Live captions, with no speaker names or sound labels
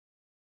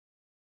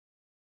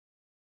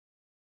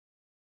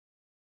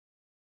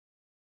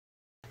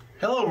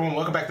Hello everyone,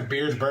 welcome back to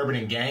Beers, Bourbon,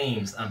 and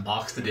Games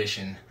Unboxed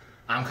Edition.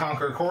 I'm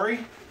Conqueror Corey,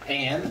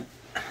 and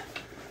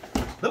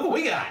look what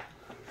we got.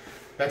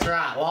 That's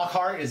right,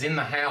 Lockhart is in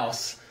the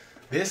house.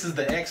 This is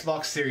the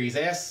Xbox Series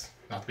S,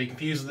 not to be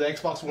confused with the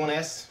Xbox One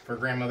S for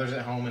grandmothers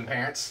at home and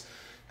parents.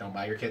 Don't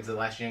buy your kids the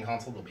last gen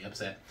console, they'll be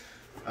upset.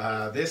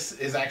 This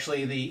is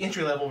actually the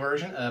entry-level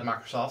version of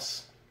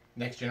Microsoft's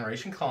next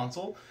generation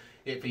console.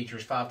 It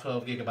features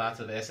 512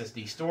 gigabytes of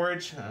SSD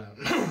storage,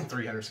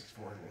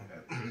 364.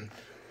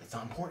 It's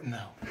not important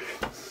though.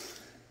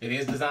 It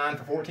is designed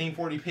for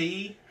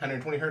 1440p,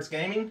 120 Hz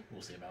gaming.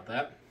 We'll see about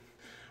that.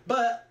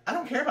 But I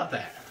don't care about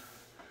that.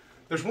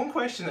 There's one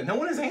question that no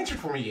one has answered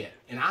for me yet,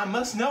 and I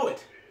must know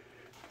it.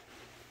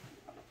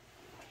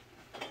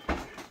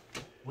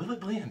 Will it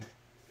blend?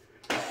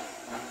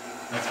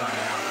 Let's find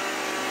out.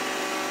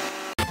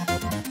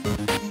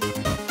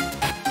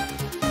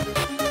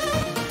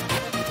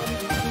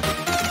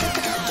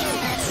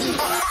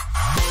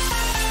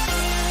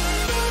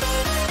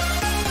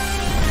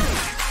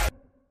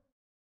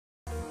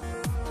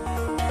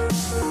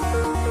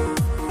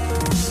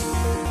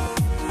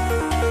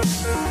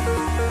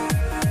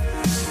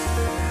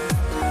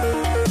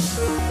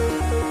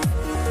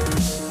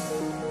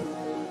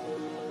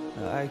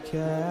 I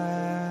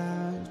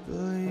can't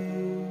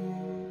believe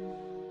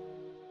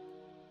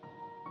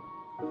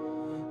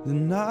the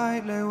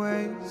night lay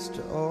waste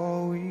to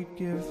all we'd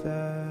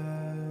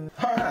given.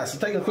 Alright, so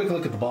taking a quick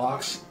look at the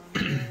box.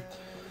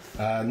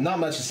 Not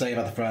much to say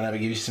about the front of it,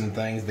 give you some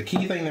things. The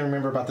key thing to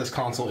remember about this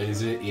console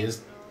is it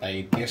is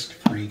a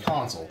disc-free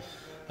console.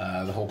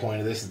 The whole point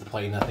of this is to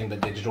play nothing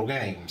but digital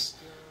games.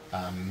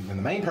 And the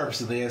main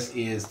purpose of this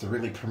is to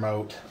really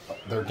promote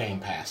their Game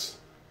Pass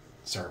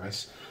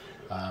service.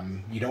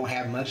 You don't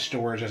have much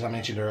storage, as I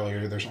mentioned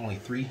earlier. There's only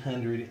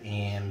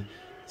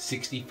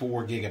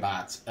 364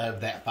 gigabytes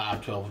of that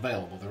 512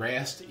 available. The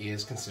rest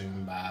is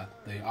consumed by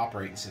the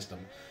operating system,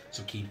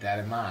 so keep that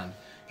in mind.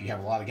 If you have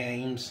a lot of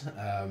games,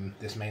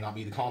 this may not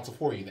be the console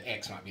for you. The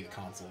X might be the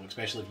console,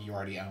 especially if you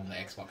already own the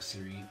Xbox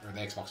Series or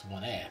the Xbox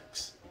One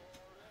X.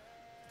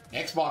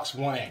 Xbox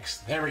One X.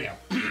 There we go.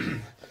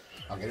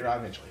 I'll get it right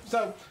eventually.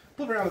 So,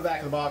 flip around the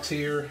back of the box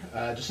here.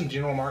 Just some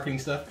general marketing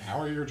stuff.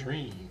 Power your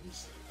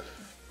dreams.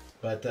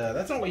 But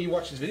that's not what you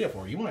watch this video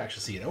for. You want to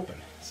actually see it open.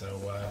 So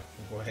we'll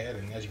go ahead,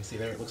 and as you can see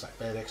there, it looks like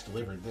FedEx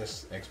delivered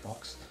this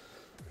Xbox.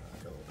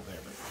 Go over there,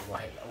 but we'll go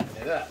ahead and open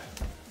it up.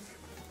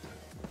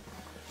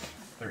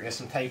 There is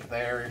some tape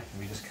there.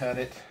 We just cut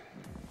it.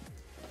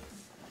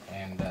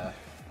 And,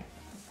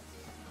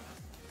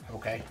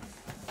 okay.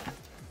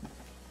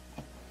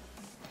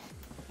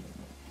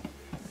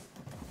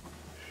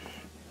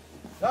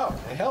 Oh,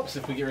 it helps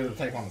if we get rid of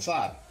the tape on the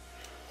side.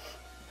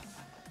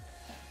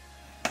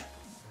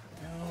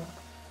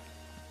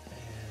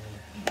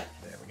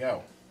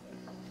 Go.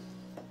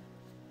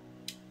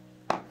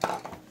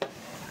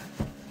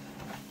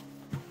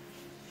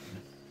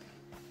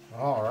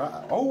 All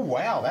right. Oh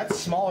wow, that's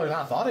smaller than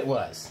I thought it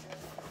was.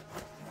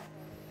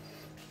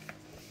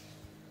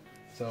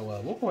 So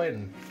we'll go ahead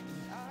and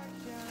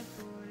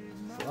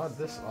slide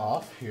this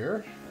off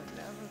here.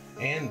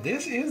 And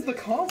this is the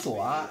console.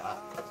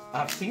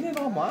 I've seen it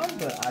online,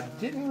 but I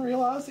didn't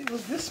realize it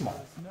was this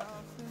small.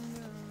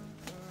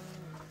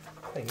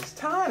 I think it's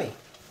tiny.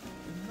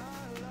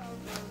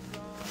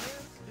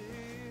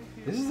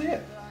 This is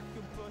it.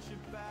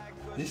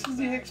 This is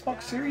the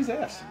Xbox Series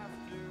S.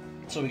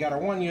 So we got our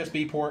one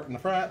USB port in the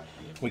front.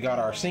 We got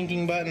our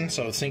syncing button,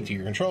 so sync to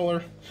your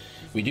controller.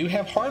 We do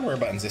have hardware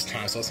buttons this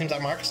time, so it seems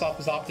like Microsoft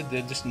has opted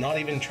to just not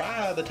even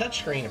try the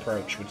touchscreen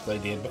approach, which they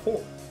did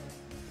before.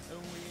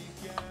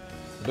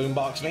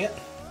 Boombox vent.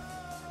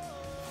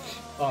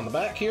 On the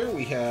back here,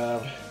 we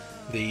have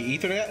the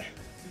Ethernet,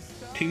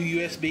 two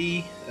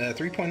USB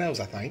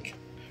 3.0s, I think.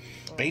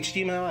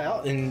 HDMI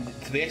out, and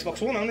to the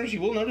Xbox One owners,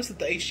 you will notice that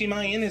the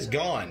HDMI in is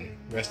gone.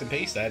 Rest in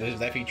peace.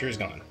 That feature is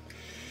gone.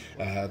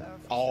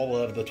 All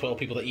of the 12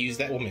 people that use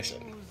that will miss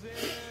it.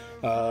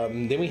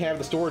 Then we have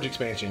the storage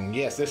expansion.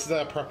 Yes, this is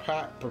a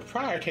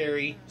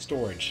proprietary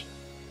storage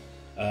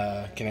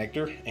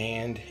connector,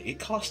 and it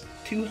cost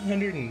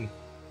 $200 and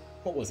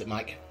what was it,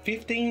 Mike?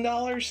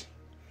 $15?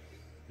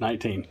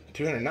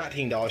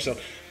 $219. So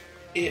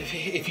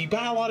if you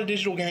buy a lot of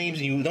digital games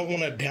and you don't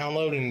want to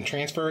download and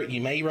transfer it,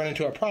 you may run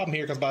into a problem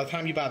here, because by the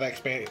time you buy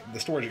the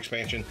storage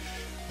expansion,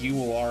 you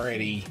will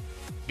already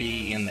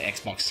be in the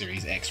Xbox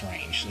Series X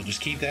range. So just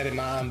keep that in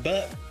mind.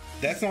 But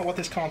that's not what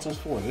this console is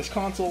for. This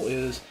console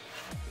is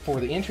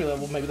for the entry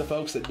level, maybe the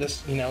folks that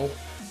just, you know,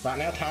 right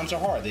now times are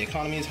hard. The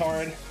economy is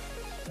hard.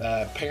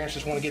 Parents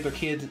just want to get their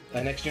kids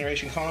a next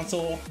generation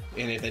console,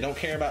 and if they don't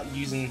care about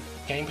using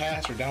Game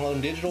Pass or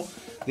downloading digital,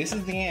 this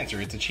is the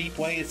answer. It's a cheap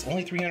way. It's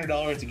only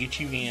 $300 to get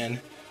you in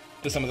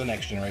to some of the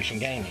next generation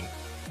gaming.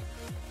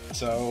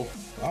 So,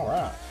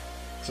 alright.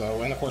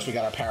 So, and of course we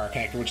got our power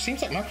connector, which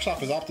seems like Microsoft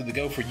has opted to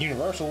go for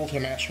universal to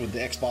match with the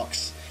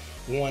Xbox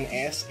One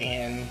S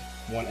and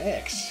One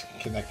X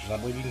connectors. I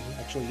believe you can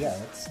actually, yeah,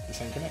 that's the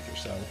same connector.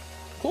 So,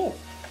 cool.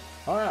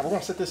 Alright, we're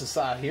going to set this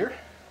aside here.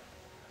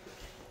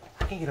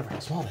 I can't get over how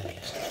small that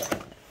is.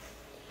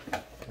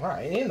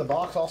 Alright, in the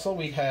box also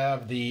we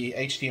have the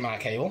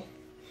HDMI cable.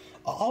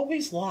 I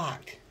always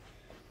like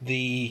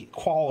the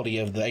quality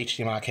of the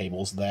HDMI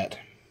cables that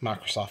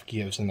Microsoft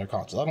gives in their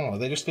consoles. I don't know,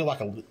 they just feel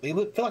like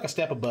a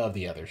step above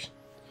the others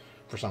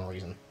for some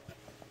reason.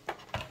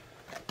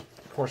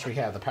 Of course, we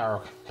have the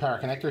power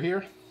connector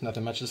here.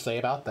 Nothing much to say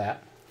about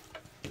that.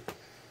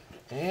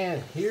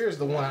 And here's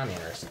the one I'm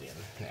interested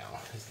in now,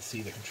 is to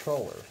see the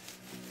controller.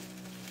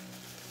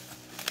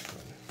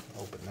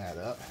 Open that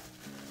up.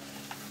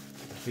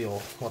 Feel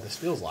what this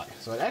feels like.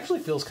 So it actually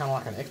feels kind of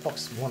like an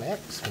Xbox One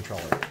X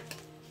controller.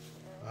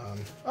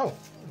 Oh,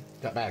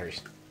 got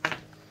batteries.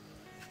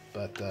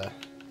 But,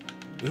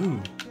 ooh,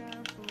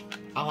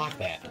 I like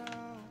that.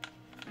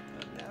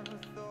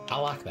 I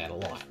like that a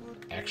lot,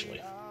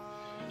 actually.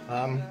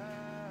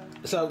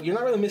 So you're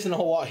not really missing a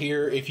whole lot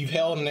here. If you've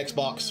held an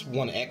Xbox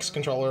One X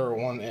controller or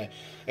one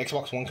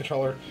Xbox One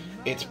controller,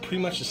 it's pretty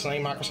much the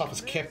same. Microsoft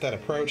has kept that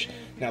approach.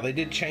 Now they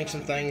did change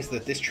some things,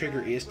 that this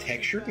trigger is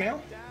textured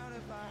now,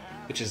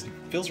 which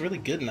feels really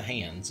good in the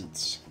hands.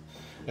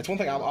 It's one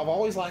thing I've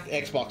always liked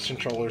Xbox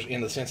controllers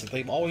in the sense that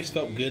they've always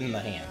felt good in the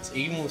hands.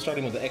 Even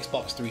starting with the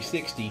Xbox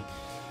 360,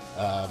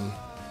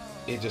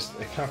 it's just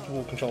a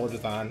comfortable controller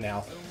design.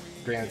 Now,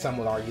 granted, some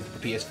would argue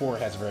that the PS4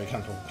 has a very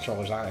comfortable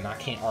controller design, and I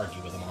can't argue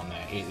with them on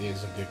that. It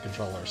is a good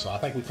controller. So I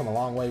think we've come a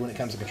long way when it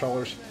comes to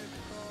controllers.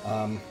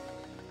 The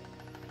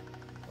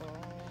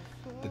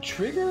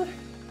trigger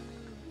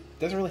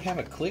doesn't really have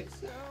a click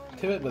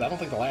to it, but I don't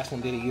think the last one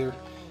did either.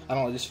 I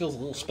don't know, it just feels a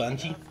little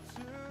spongy,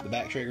 the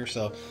back trigger,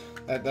 so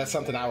that's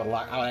something I would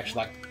like. I would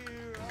actually like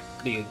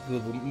a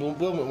little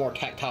bit more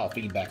tactile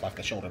feedback like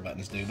the shoulder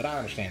buttons do, but I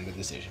understand the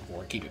decision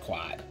for it. Keep it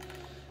quiet.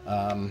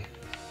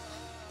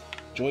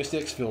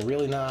 Joysticks feel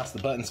really nice.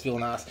 The buttons feel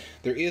nice.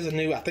 There is a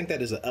new, I think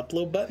that is an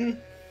upload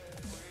button.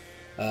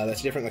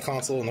 That's different than the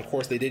console, and of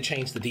course they did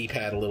change the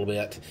D-pad a little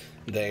bit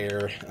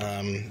there.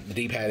 The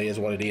D-pad is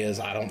what it is.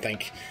 I don't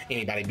think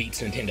anybody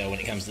beats Nintendo when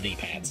it comes to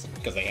D-pads,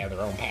 because they have their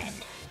own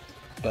patent.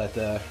 But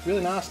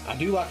really nice. I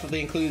do like that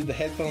they included the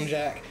headphone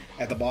jack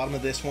at the bottom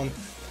of this one.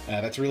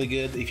 That's really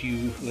good if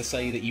you, let's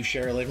say that you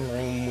share a living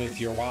room with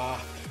your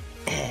wife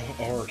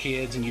or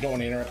kids and you don't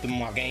want to interrupt them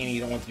while gaming, you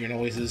don't want your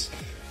noises,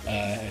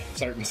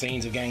 certain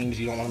scenes of games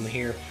you don't want them to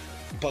hear.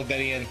 You plug that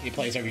in, it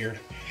plays over your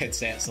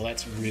headset, so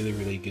that's really,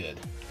 really good.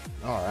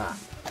 Alright.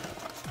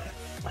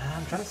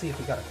 I'm trying to see if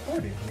we got a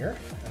cord in here,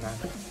 and I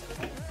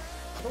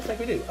don't think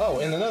we do. Oh,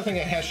 and another thing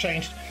that has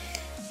changed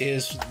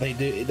is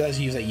it does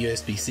use a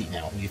USB-C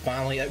now. We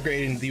finally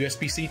upgraded into the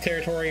USB-C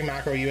territory.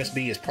 Micro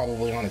USB is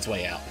probably on its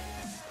way out.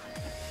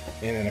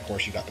 And then of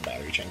course you got the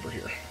battery chamber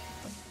here.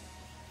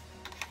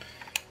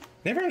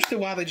 Never understood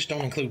why they just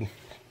don't include,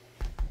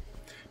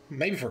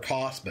 maybe for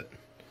cost, but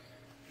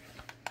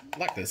I'd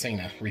like to have seen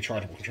a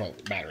rechargeable control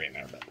battery in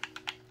there, but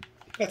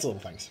that's little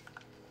things.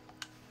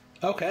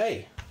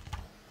 Okay.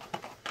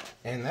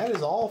 And that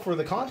is all for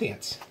the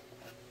contents.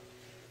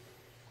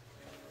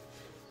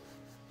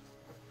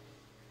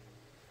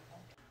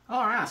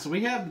 Alright, so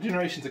we have the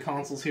generations of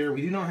consoles here.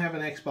 We do not have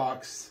an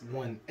Xbox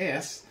One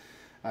S.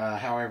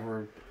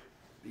 However,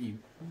 you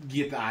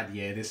get the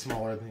idea. It is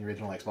smaller than the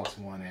original Xbox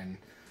One, and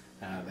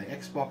the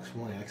Xbox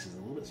One X is a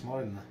little bit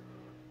smaller than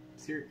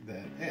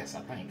the S,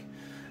 I think.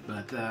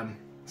 But,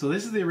 so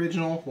this is the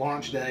original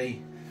launch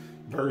day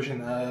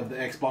version of the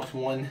Xbox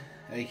One,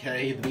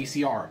 aka the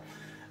VCR.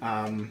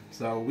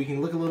 So we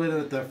can look a little bit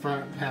at the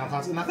front panel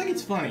console, and I think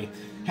it's funny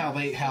how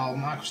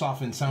Microsoft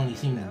and Sony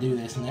seem to do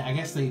this, and I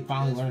guess they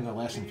finally learned their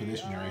lesson for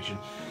this generation.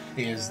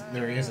 Is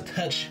there is a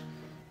touch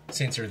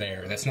sensor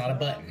there that's not a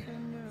button.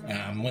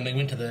 When they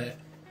went to the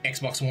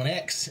Xbox One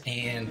X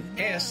and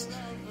S,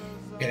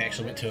 it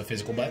actually went to a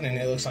physical button, and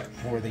it looks like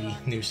for the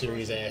new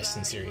Series S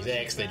and Series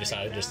X, they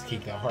decided just to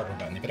keep the hardware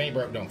button. If it ain't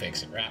broke, don't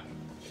fix it, right?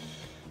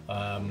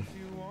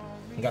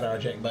 We got our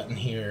eject button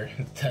here.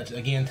 Touch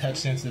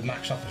sensitive.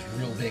 Microsoft is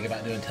real big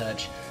about doing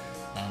touch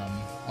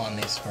on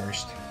this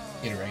first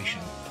iteration.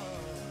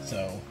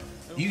 So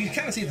you can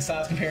kind of see the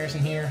size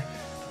comparison here.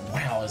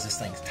 Wow, is this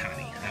thing's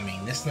tiny. I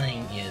mean, this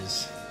thing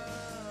is,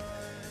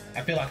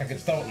 I feel like I could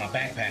throw it in my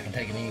backpack and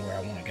take it anywhere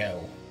I want to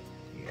go.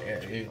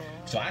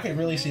 So I can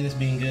really see this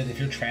being good if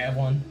you're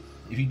traveling,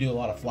 if you do a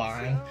lot of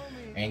flying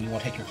and you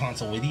want to take your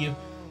console with you.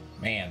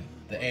 Man,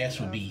 the S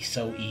would be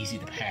so easy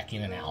to pack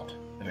in and out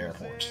of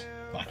airports.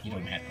 Like, you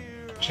don't even have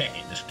to check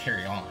it, just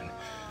carry on.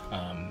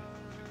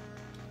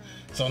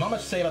 So not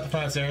much to say about the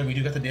front there. We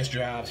do got the disk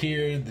drives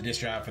here. The disk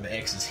drive for the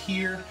X is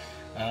here.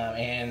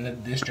 And the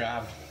disk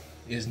drive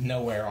is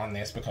nowhere on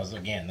this because,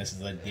 again, this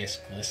is a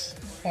diskless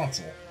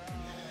console.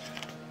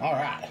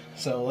 Alright,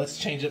 so let's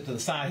change it to the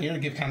side here to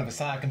give kind of a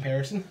side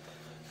comparison.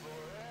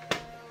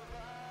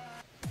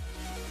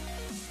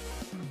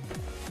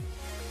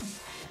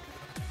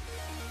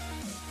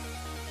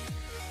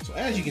 So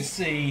as you can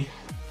see,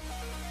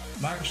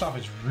 Microsoft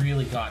has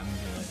really gotten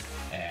good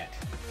at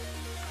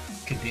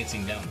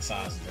condensing down the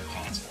size of their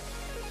console.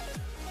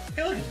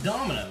 Hey, look at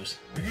Dominoes.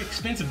 Very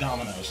expensive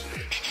Dominoes.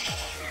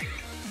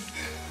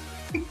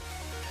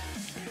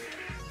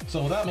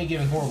 So without me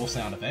giving horrible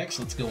sound effects,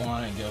 let's go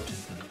on and go to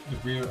the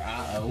rear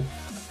I/O.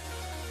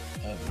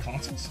 of the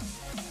consoles.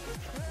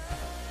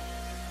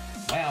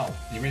 Wow,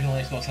 the original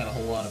Xbox had a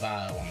whole lot of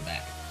I/O on the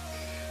back.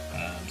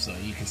 So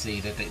you can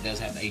see that it does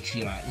have the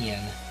HDMI in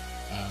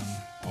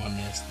on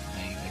this.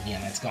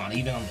 Again, that's gone.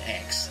 Even on the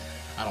X,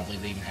 I don't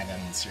believe they even have that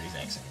on the Series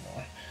X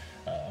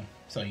anymore.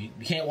 So you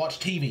can't watch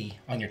TV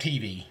on your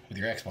TV with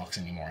your Xbox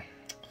anymore.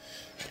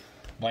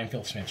 Blame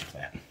Phil Spencer for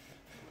that.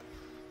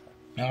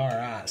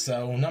 Alright,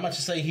 so not much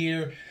to say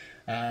here.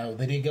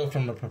 They did go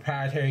from a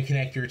proprietary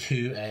connector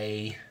to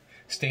a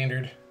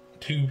standard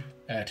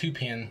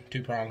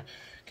two-prong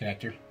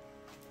connector.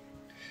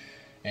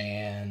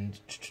 And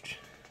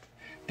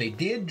they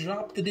did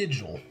drop the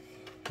digital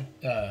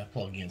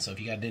plug-in, so if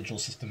you got a digital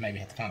system, maybe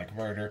have to find a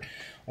converter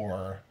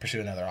or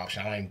pursue another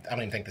option. I don't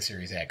even think the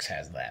Series X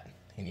has that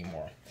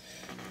anymore.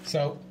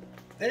 So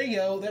there you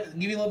go.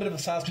 Give you a little bit of a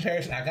size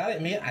comparison. I gotta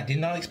admit, I did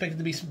not expect it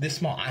to be this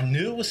small. I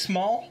knew it was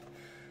small,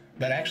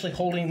 but actually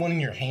holding one in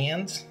your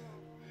hands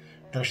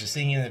versus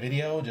seeing it in the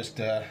video, just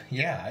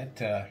yeah,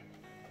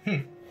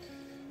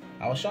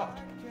 I was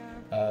shocked.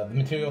 The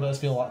material does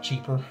feel a lot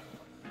cheaper.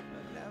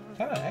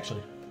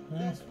 Actually,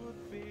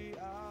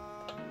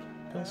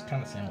 feels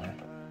kind of similar,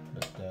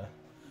 but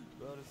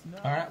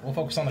alright, we'll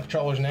focus on the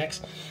controllers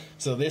next.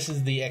 So this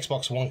is the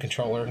Xbox One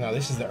controller. Now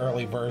this is the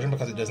early version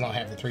because it does not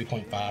have the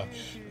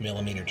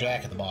 3.5mm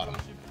jack at the bottom.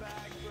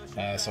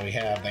 So we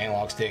have the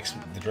analog sticks,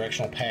 the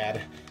directional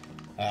pad.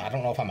 I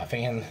don't know if I'm a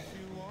fan,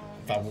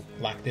 if I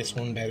like this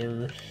one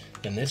better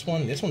than this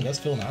one. This one does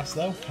feel nice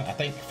though. I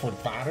think for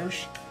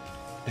fighters,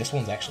 this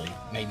one's actually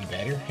maybe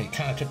better. It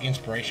kind of took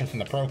inspiration from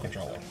the Pro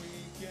controller.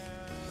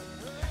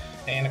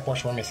 And of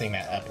course we're missing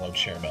that upload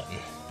share button.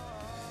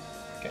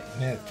 Okay,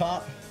 and then at the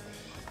top,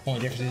 only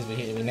difference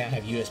is we now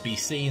have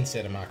USB-C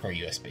instead of micro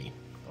USB.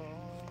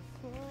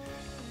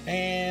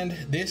 And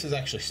this is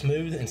actually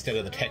smooth instead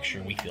of the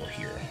texture we feel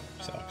here.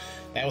 So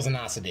that was a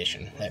nice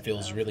addition. That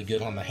feels really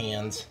good on the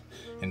hands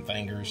and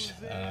fingers.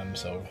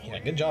 So yeah,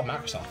 good job,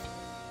 Microsoft.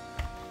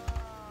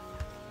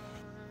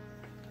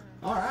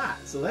 Alright,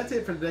 so that's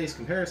it for today's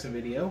comparison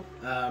video.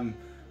 I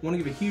want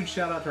to give a huge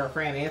shout out to our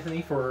friend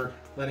Anthony for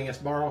letting us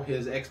borrow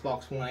his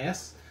Xbox One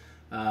S.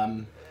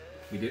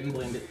 We didn't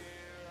blend it,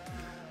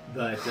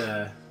 but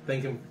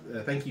thank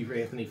you,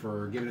 Anthony,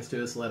 for giving this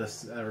to us. Let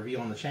us review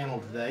on the channel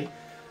today.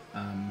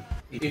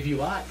 If you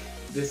like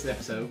this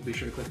episode, be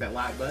sure to click that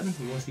like button. If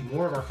you want to see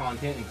more of our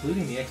content,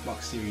 including the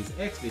Xbox Series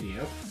X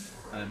video,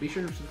 be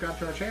sure to subscribe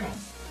to our channel.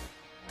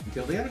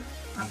 Until then,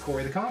 I'm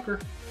Corey the Conqueror,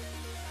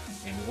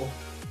 and we'll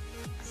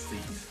see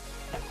you.